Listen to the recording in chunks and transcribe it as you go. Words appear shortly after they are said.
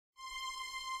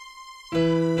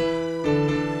When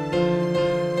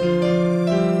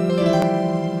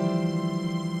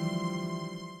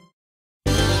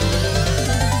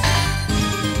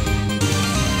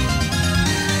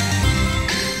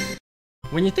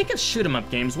you think of shoot-'em-up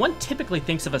games, one typically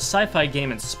thinks of a sci-fi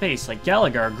game in space like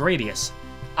Galaga or Gradius.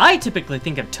 I typically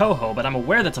think of Toho, but I'm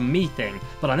aware that's a me thing.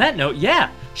 But on that note, yeah,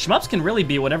 shmups can really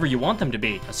be whatever you want them to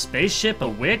be. A spaceship, a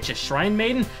witch, a shrine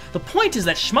maiden. The point is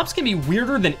that shmups can be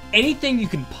weirder than anything you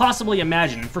can possibly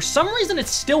imagine, and for some reason it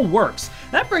still works.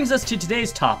 That brings us to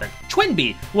today's topic,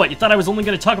 TwinBee. What, you thought I was only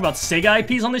going to talk about Sega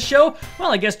IPs on this show?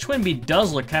 Well, I guess TwinBee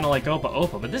does look kind of like Opa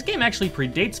Opa, but this game actually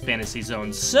predates Fantasy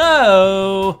Zone,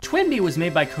 so... TwinBee was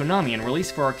made by Konami and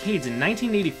released for arcades in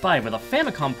 1985 with a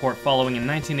Famicom port following in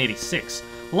 1986.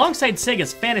 Alongside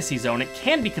Sega's Fantasy Zone, it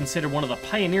can be considered one of the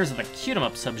pioneers of the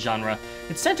cute-em-up subgenre.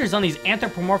 It centers on these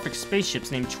anthropomorphic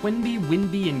spaceships named TwinBee,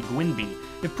 WinBee, and GwinBee.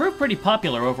 It proved pretty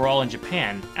popular overall in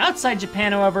Japan. Outside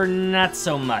Japan, however, not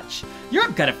so much.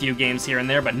 Europe got a few games here and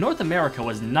there, but North America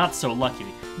was not so lucky.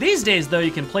 These days, though,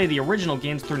 you can play the original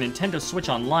games through Nintendo Switch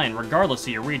Online regardless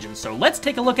of your region, so let's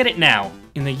take a look at it now.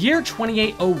 In the year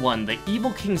 2801, the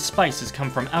evil King Spice has come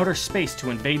from outer space to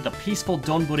invade the peaceful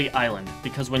Donburi Island,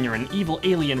 because when you're an evil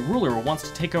alien ruler who wants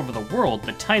to take over the world,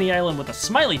 the tiny island with a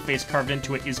smiley face carved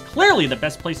into it is clearly the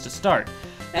best place to start.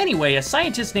 Anyway, a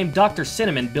scientist named Dr.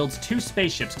 Cinnamon builds two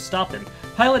spaceships to stop him,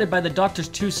 piloted by the Doctor's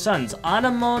two sons,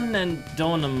 Anamon and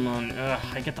Donamon.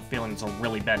 I get the feeling it's a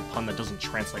really bad pun that doesn't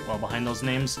translate well behind those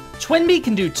names. TwinBee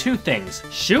can do two things,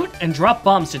 shoot and drop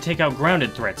bombs to take out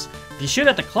grounded threats. If you shoot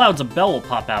at the clouds, a bell will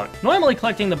pop out. Normally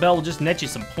collecting the bell will just net you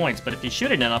some points, but if you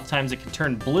shoot it enough times, it can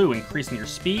turn blue, increasing your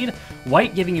speed,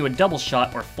 white giving you a double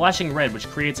shot, or flashing red, which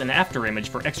creates an after image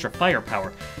for extra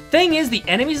firepower. Thing is, the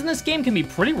enemies in this game can be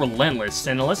pretty relentless,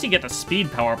 and unless you get the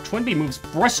speed power-up, TwinBee moves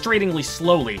frustratingly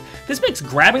slowly. This makes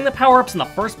grabbing the power-ups in the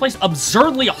first place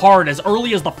absurdly hard as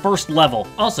early as the first level.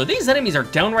 Also, these enemies are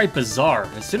downright bizarre.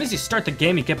 As soon as you start the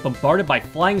game, you get bombarded by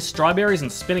flying strawberries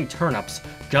and spinning turnips.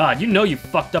 God, you know you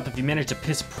fucked up if you managed to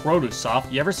piss produce off.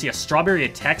 You ever see a strawberry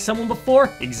attack someone before?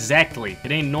 Exactly,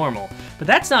 it ain't normal. But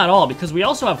that's not all, because we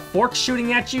also have forks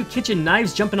shooting at you, kitchen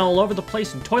knives jumping all over the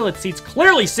place, and toilet seats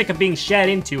clearly sick of being shat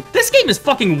into. This game is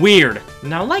fucking weird!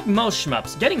 Now, like most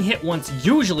shmups, getting hit once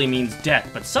usually means death,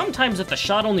 but sometimes if the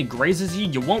shot only grazes you,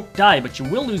 you won't die, but you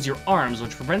will lose your arms,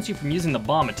 which prevents you from using the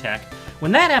bomb attack.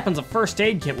 When that happens, a first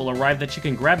aid kit will arrive that you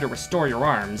can grab to restore your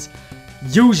arms.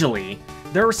 Usually.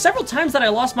 There were several times that I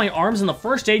lost my arms and the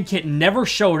first aid kit never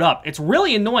showed up. It's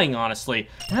really annoying, honestly.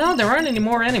 Well, there aren't any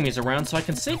more enemies around, so I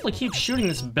can safely keep shooting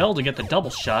this bell to get the double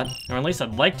shot. Or at least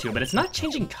I'd like to, but it's not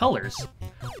changing colors.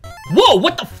 Whoa,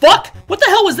 what the fuck? What the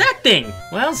hell was that thing?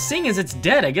 Well, seeing as it's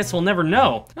dead, I guess we'll never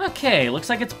know. Okay, looks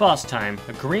like it's boss time.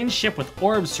 A green ship with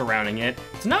orbs surrounding it.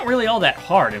 It's not really all that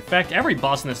hard. In fact, every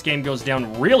boss in this game goes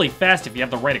down really fast if you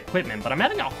have the right equipment, but I'm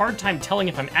having a hard time telling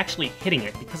if I'm actually hitting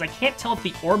it, because I can't tell if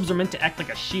the orbs are meant to act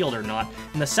like a shield or not,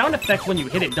 and the sound effect when you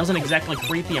hit it doesn't exactly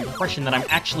create the impression that I'm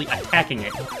actually attacking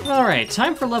it. Alright,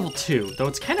 time for level 2, though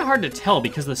it's kinda hard to tell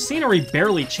because the scenery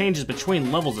barely changes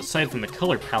between levels aside from the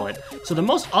color palette, so the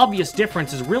most obvious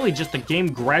difference is really just the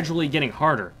game gradually getting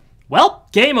harder. Well,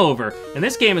 game over. And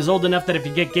this game is old enough that if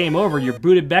you get game over, you're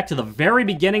booted back to the very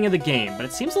beginning of the game, but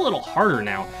it seems a little harder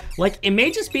now. Like, it may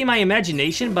just be my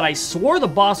imagination, but I swore the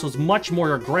boss was much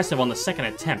more aggressive on the second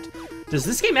attempt. Does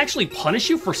this game actually punish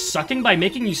you for sucking by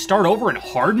making you start over in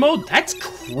hard mode? That's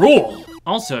cruel!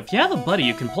 Also, if you have a buddy,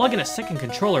 you can plug in a second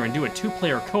controller and do a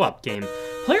 2-player co-op game.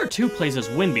 Player 2 plays as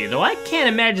WinBee, though I can't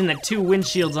imagine that 2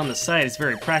 windshields on the side is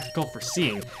very practical for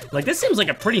seeing. Like, this seems like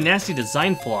a pretty nasty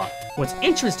design flaw. What's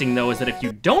interesting, though, is that if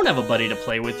you don't have a buddy to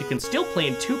play with, you can still play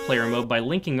in 2-player mode by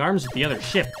linking arms with the other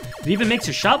ship. It even makes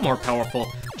your shot more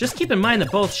powerful. Just keep in mind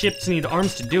that both ships need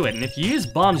arms to do it, and if you use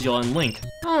bombs, you'll unlink.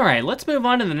 Alright, let's move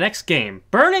on to the next game.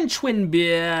 Burnin'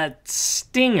 TwinBee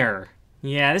Stinger.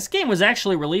 Yeah, this game was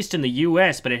actually released in the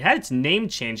US, but it had its name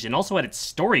changed and also had its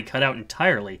story cut out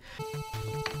entirely.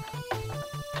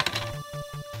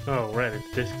 Oh, right, it's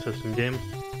a disk system game.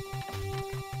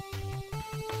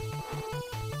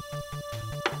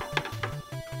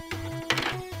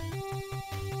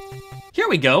 Here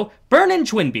we go, Burnin'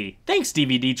 TwinBee. Thanks,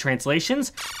 DVD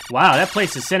translations. Wow, that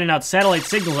place is sending out satellite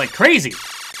signals like crazy.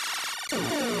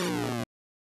 No,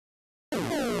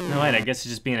 wait, I guess it's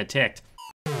just being attacked.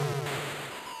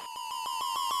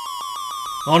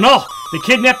 Oh no! They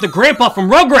kidnapped the grandpa from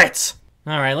Rugrats!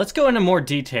 Alright, let's go into more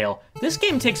detail. This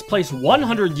game takes place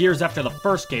 100 years after the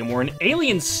first game, where an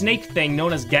alien snake thing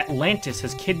known as Gatlantis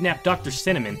has kidnapped Dr.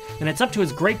 Cinnamon, and it's up to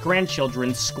his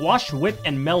great-grandchildren, Squash, Whip,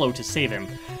 and Mellow to save him.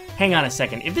 Hang on a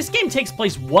second. If this game takes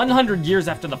place 100 years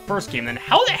after the first game, then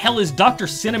how the hell is Dr.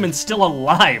 Cinnamon still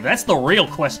alive? That's the real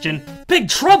question. Big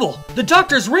trouble! The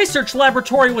Doctor's research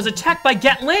laboratory was attacked by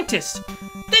Gatlantis.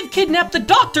 They've kidnapped the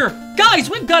Doctor!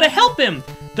 Guys, we've got to help him!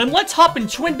 Then let's hop in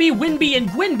TwinBee, WinBee, and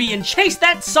GwinBee and chase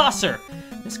that saucer!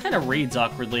 This kind of reads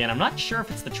awkwardly, and I'm not sure if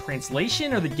it's the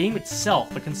translation or the game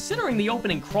itself, but considering the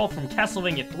opening crawl from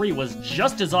Castlevania 3 was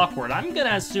just as awkward, I'm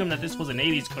gonna assume that this was an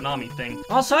 80s Konami thing.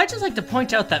 Also, I'd just like to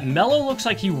point out that Mello looks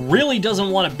like he really doesn't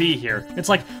want to be here. It's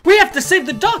like, we have to save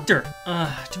the Doctor!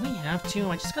 Do we have to?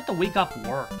 I just got the week off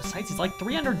work. Besides, he's like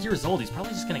 300 years old. He's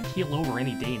probably just gonna keel over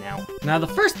any day now. Now, the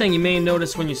first thing you may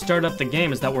notice when you start up the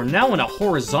game is that we're now in a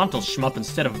horizontal shmup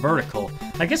instead of vertical.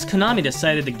 I guess Konami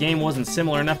decided the game wasn't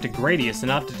similar enough to Gradius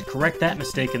and opted to correct that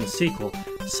mistake in the sequel.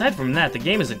 Aside from that, the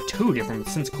game isn't too different,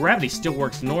 since gravity still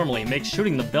works normally, it makes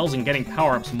shooting the bells and getting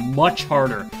power-ups much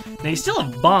harder. Now, you still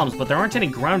have bombs, but there aren't any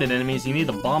grounded enemies you need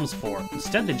the bombs for.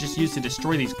 Instead, they're just used to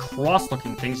destroy these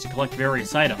cross-looking things to collect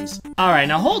various items. Alright,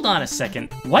 now hold on a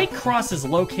second. White Cross is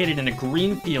located in a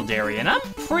green field area, and I'm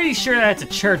pretty sure that's a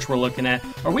church we're looking at.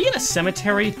 Are we in a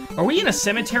cemetery? Are we in a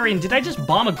cemetery, and did I just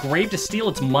bomb a grave to steal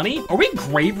its money? Are we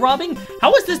grave robbing?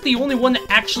 How is this the only one that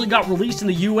actually got released in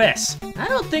the US? I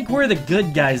don't think we're the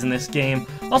good guys in this game.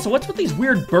 Also, what's with these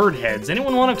weird bird heads?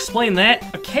 Anyone want to explain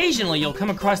that? Occasionally, you'll come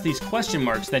across these question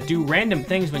marks that do random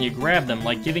things when you grab them,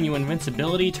 like giving you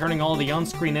invincibility, turning all the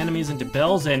on-screen enemies into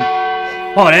bells, and...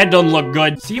 oh, that doesn't look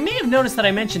good. So you may have noticed that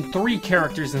I mentioned 3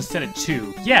 characters instead of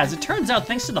 2. Yeah, as it turns out,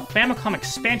 thanks to the Famicom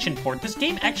expansion port, this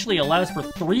game actually allows for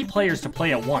 3 players to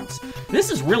play at once.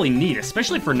 This is really neat,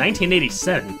 especially for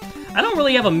 1987. I don't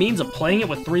really have a means of playing it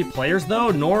with 3 players though,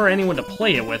 nor anyone to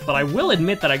play it with, but I will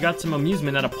admit that I got some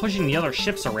amusement out of pushing the other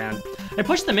ships around. I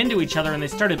pushed them into each other and they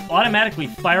started automatically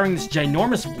firing this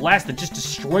ginormous blast that just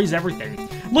destroys everything.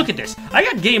 Look at this. I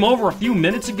got game over a few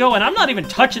minutes ago and I'm not even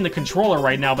touching the controller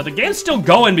right now, but the game's still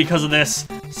going because of this.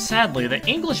 Sadly, the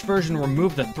English version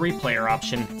removed the 3-player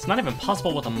option. It's not even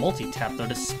possible with a multi-tap though.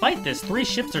 Despite this, 3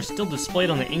 ships are still displayed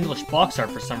on the English box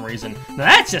art for some reason. Now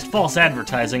that's just false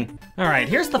advertising. Alright,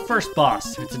 here's the first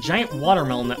boss. It's a giant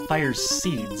watermelon that fires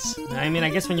seeds. I mean, I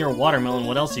guess when you're a watermelon,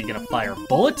 what else are you gonna fire?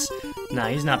 Bullets? Nah,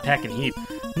 he's not packing heat.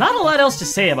 Not a lot else to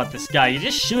say about this guy. You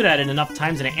just shoot at it enough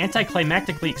times and it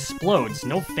anticlimactically explodes.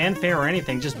 No fanfare or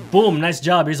anything, just boom, nice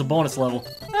job, here's a bonus level.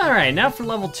 Alright, now for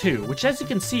level 2, which as you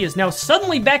can see is now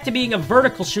suddenly back to being a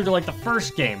vertical shooter like the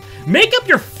first game. Make up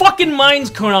your fucking minds,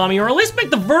 Konami, or at least make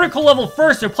the vertical level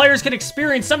first so players can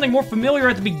experience something more familiar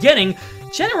at the beginning.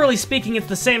 Generally speaking, it's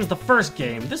the same as the first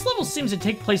game. This level seems to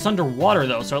take place underwater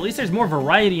though, so at least there's more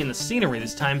variety in the scenery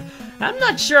this time. I'm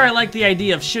not sure I like the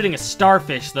idea of shooting a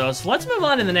starfish though, so let's move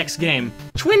on to the next game.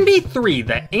 TwinBee 3,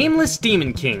 the Aimless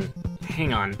Demon King.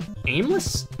 Hang on,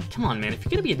 aimless? Come on, man, if you're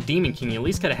gonna be a Demon King, you at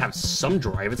least gotta have some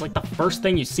drive. It's like the first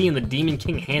thing you see in the Demon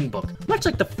King handbook. Much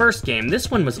like the first game, this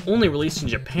one was only released in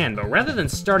Japan, but rather than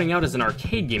starting out as an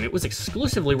arcade game, it was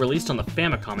exclusively released on the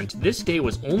Famicom, and to this day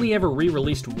was only ever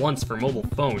re-released once for mobile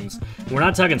phones. And we're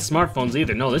not talking smartphones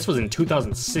either, no, this was in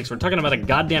 2006. We're talking about a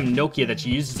goddamn Nokia that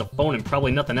you used as a phone and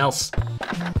probably nothing else.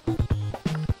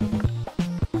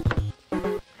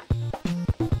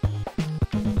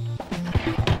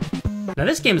 Now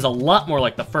this game is a lot more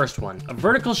like the first one, a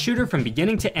vertical shooter from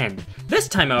beginning to end. This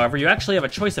time, however, you actually have a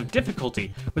choice of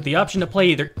difficulty, with the option to play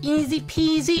either easy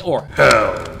peasy or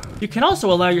hell. You can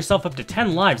also allow yourself up to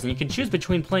 10 lives, and you can choose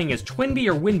between playing as TwinBee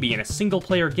or WinBee in a single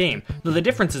player game, though the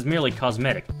difference is merely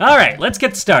cosmetic. Alright, let's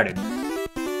get started.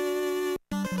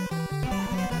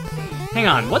 Hang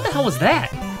on, what the hell was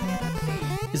that?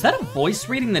 Is that a voice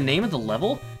reading the name of the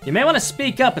level? You may want to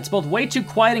speak up, it's both way too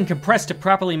quiet and compressed to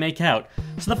properly make out.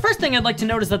 So the first thing I'd like to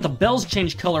note is that the bells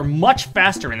change color much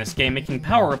faster in this game, making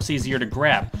power-ups easier to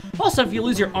grab. Also, if you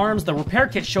lose your arms, the repair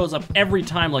kit shows up every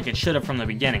time like it should have from the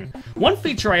beginning. One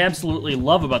feature I absolutely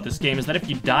love about this game is that if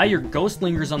you die, your ghost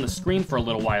lingers on the screen for a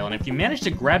little while, and if you manage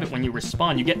to grab it when you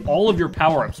respawn, you get all of your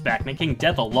power-ups back, making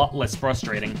death a lot less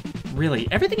frustrating. Really,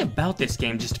 everything about this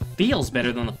game just feels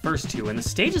better than the first two, and the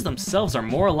stages themselves are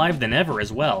more alive than ever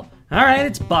as well. Alright,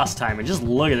 it's boss time, and just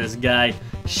look at this guy.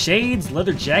 Shades,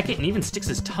 leather jacket, and even sticks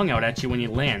his tongue out at you when he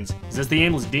lands. Is this the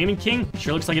Aimless Demon King?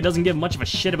 Sure looks like he doesn't give much of a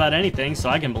shit about anything, so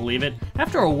I can believe it.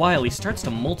 After a while, he starts to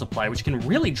multiply, which can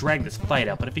really drag this fight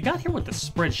out, but if you got here with the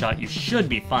spread shot, you should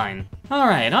be fine.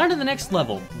 Alright, on to the next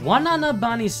level.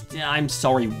 I'm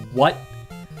sorry, what?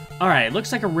 Alright,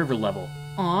 looks like a river level.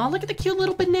 Aw, look at the cute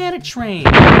little banana train.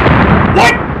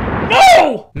 What?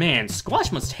 No! Man,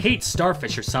 Squash must hate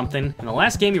starfish or something. In the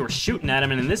last game you were shooting at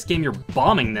him, and in this game you're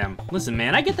bombing them. Listen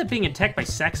man, I get that being attacked by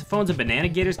saxophones and banana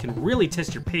gators can really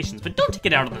test your patience, but don't take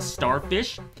it out on the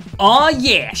starfish. Aw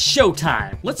yeah,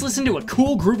 showtime! Let's listen to a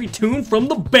cool groovy tune from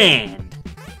the band.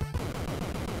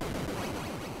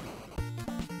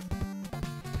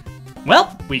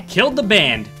 Well, we killed the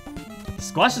band.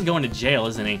 Squash is going to jail,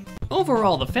 isn't he?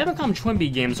 Overall, the Famicom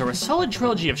TwinBee games are a solid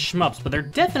trilogy of shmups, but they're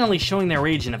definitely showing their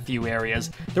age in a few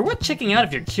areas. They're worth checking out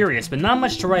if you're curious, but not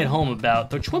much to write home about,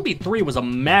 though TwinBee 3 was a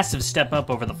massive step up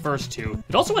over the first two.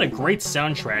 It also had a great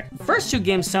soundtrack. The first two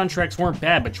games' soundtracks weren't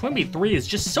bad, but TwinBee 3 is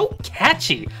just so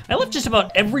catchy. I love just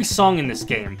about every song in this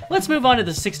game. Let's move on to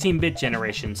the 16-bit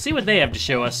generation, see what they have to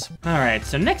show us. Alright,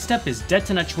 so next up is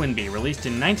Detana TwinBee, released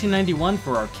in 1991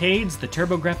 for arcades, the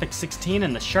TurboGrafx-16,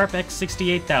 and the Sharp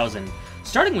X68000.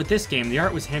 Starting with this game, the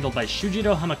art was handled by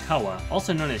Shujiro Hamakawa,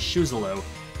 also known as Shuzalo.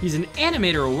 He's an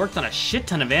animator who worked on a shit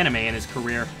ton of anime in his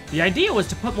career. The idea was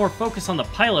to put more focus on the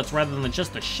pilots rather than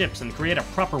just the ships and create a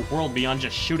proper world beyond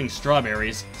just shooting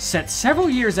strawberries. Set several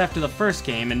years after the first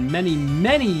game and many,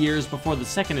 many years before the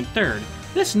second and third,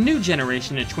 this new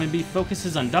generation of TwinBee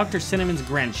focuses on Dr. Cinnamon's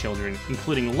grandchildren,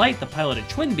 including Light, the pilot of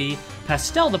TwinBee,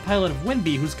 Pastel, the pilot of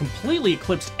WinBee, who's completely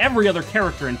eclipsed every other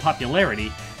character in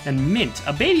popularity, and Mint,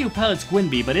 a baby who pilots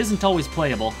Gwynbee but isn't always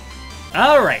playable.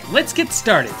 Alright, let's get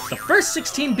started. The first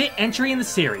 16-bit entry in the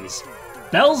series.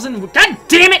 Bells and... God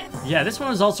damn it! Yeah, this one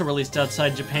was also released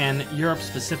outside Japan, Europe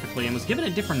specifically, and was given a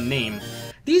different name.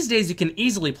 These days you can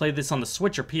easily play this on the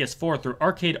Switch or PS4 through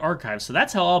Arcade Archive, so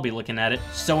that's how I'll be looking at it.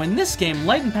 So in this game,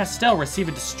 Light and Pastel receive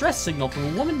a distress signal from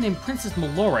a woman named Princess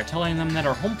Melora telling them that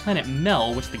her home planet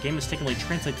Mel, which the game mistakenly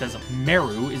translates as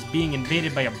Meru, is being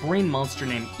invaded by a brain monster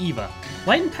named Eva.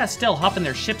 Light and Pastel hop in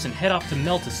their ships and head off to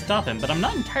Mel to stop him, but I'm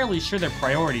not entirely sure their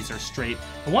priorities are straight.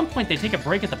 At one point they take a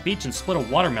break at the beach and split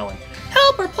a watermelon.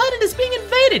 Help! Our planet is being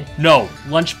invaded! No,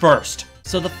 lunch first.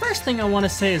 So the first thing I want to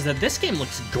say is that this game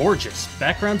looks gorgeous.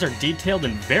 Backgrounds are detailed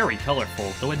and very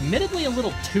colorful, though admittedly a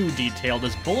little too detailed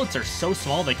as bullets are so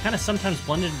small they kind of sometimes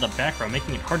blend into the background,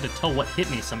 making it hard to tell what hit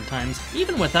me sometimes.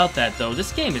 Even without that though,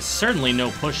 this game is certainly no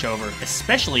pushover,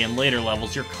 especially in later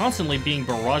levels. You're constantly being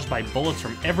barraged by bullets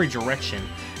from every direction.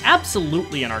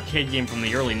 Absolutely an arcade game from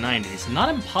the early 90s. Not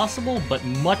impossible, but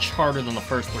much harder than the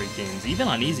first three games, even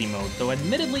on easy mode, though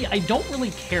admittedly I don't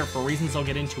really care for reasons I'll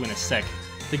get into in a sec.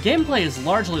 The gameplay is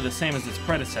largely the same as its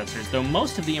predecessors, though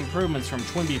most of the improvements from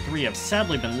TwinBee 3 have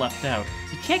sadly been left out.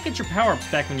 You can't get your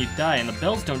power-ups back when you die, and the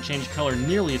bells don't change color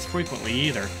nearly as frequently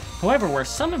either. However, where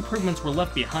some improvements were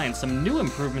left behind, some new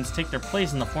improvements take their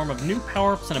place in the form of new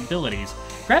power-ups and abilities.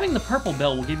 Grabbing the purple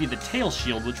bell will give you the tail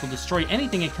shield, which will destroy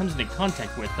anything it comes into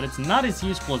contact with, but it's not as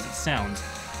useful as it sounds.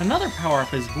 Another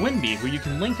power-up is Gwynbee, who you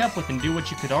can link up with and do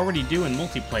what you could already do in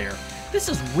multiplayer. This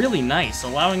is really nice,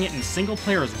 allowing it in single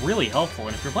player is really helpful,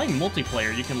 and if you're playing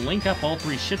multiplayer, you can link up all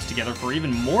three ships together for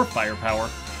even more firepower.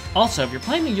 Also, if you're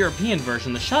playing the European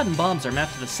version, the shot and bombs are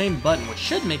mapped to the same button, which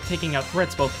should make taking out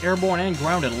threats both airborne and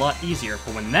grounded a lot easier,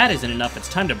 but when that isn't enough, it's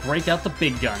time to break out the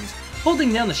big guns.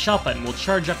 Holding down the shot button will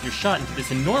charge up your shot into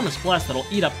this enormous blast that'll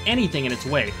eat up anything in its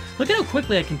way. Look at how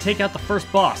quickly I can take out the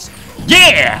first boss.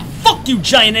 Yeah! Fuck you,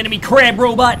 giant enemy crab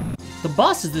robot! The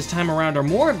bosses this time around are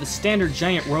more of the standard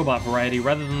giant robot variety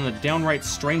rather than the downright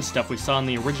strange stuff we saw in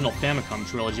the original Famicom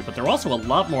trilogy, but they're also a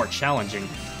lot more challenging.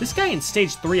 This guy in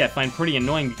stage 3 I find pretty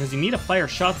annoying because you need to fire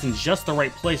shots in just the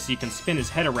right place so you can spin his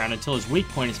head around until his weak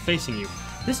point is facing you.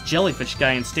 This jellyfish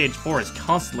guy in stage 4 is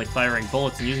constantly firing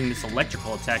bullets and using this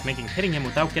electrical attack, making hitting him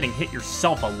without getting hit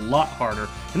yourself a lot harder.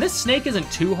 And this snake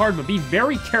isn't too hard, but be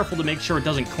very careful to make sure it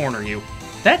doesn't corner you.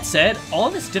 That said, all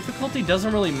of this difficulty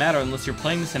doesn't really matter unless you're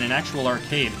playing this in an actual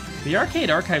arcade. The Arcade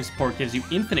Archives port gives you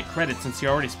infinite credits since you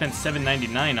already spent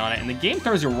 $7.99 on it, and the game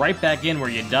throws you right back in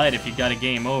where you died if you got a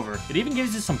game over. It even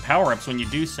gives you some power-ups when you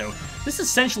do so. This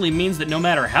essentially means that no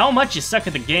matter how much you suck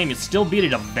at the game, you still beat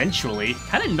it eventually.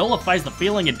 Kinda nullifies the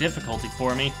feeling of difficulty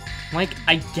for me. Like,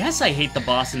 I guess I hate the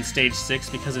boss in stage 6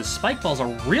 because his spike balls are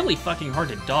really fucking hard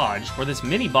to dodge, or this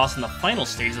mini-boss in the final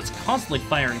stage that's constantly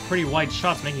firing pretty wide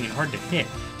shots making it hard to hit.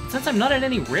 But since I'm not at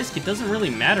any risk, it doesn't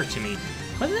really matter to me.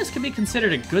 Whether this could be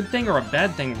considered a good thing or a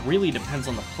bad thing really depends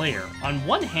on the player. On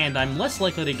one hand, I'm less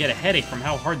likely to get a headache from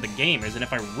how hard the game is, and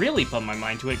if I really put my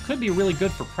mind to it, it could be really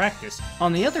good for practice.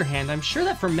 On the other hand, I'm sure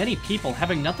that for many people,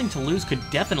 having nothing to lose could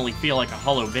definitely feel like a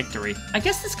hollow victory. I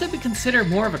guess this could be considered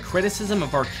more of a criticism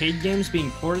of arcade games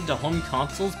being ported to home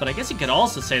consoles, but I guess you could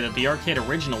also say that the arcade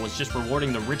original was just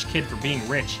rewarding the rich kid for being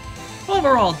rich.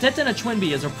 Overall, Detana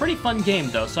TwinBee is a pretty fun game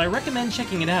though, so I recommend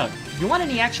checking it out. If you want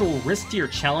any actual risk to your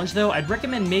challenge though, I'd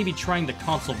recommend maybe trying the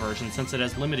console version since it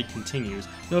has limited continues,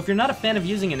 though if you're not a fan of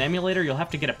using an emulator, you'll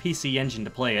have to get a PC engine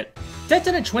to play it.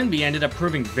 Detana TwinBee ended up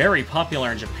proving very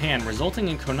popular in Japan, resulting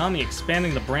in Konami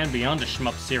expanding the brand beyond the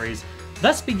shmup series.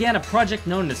 Thus began a project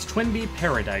known as TwinBee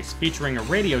Paradise, featuring a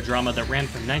radio drama that ran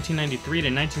from 1993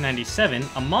 to 1997,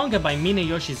 a manga by Mina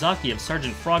Yoshizaki of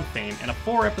Sergeant Frog fame, and a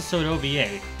 4-episode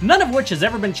OVA, none of which has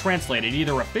ever been translated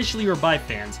either officially or by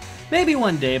fans. Maybe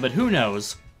one day, but who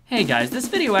knows. Hey guys, this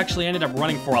video actually ended up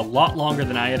running for a lot longer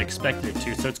than I had expected it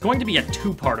to, so it's going to be a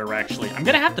two-parter actually. I'm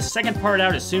gonna have the second part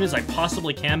out as soon as I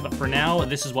possibly can, but for now,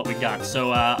 this is what we got.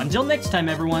 So until next time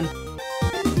everyone,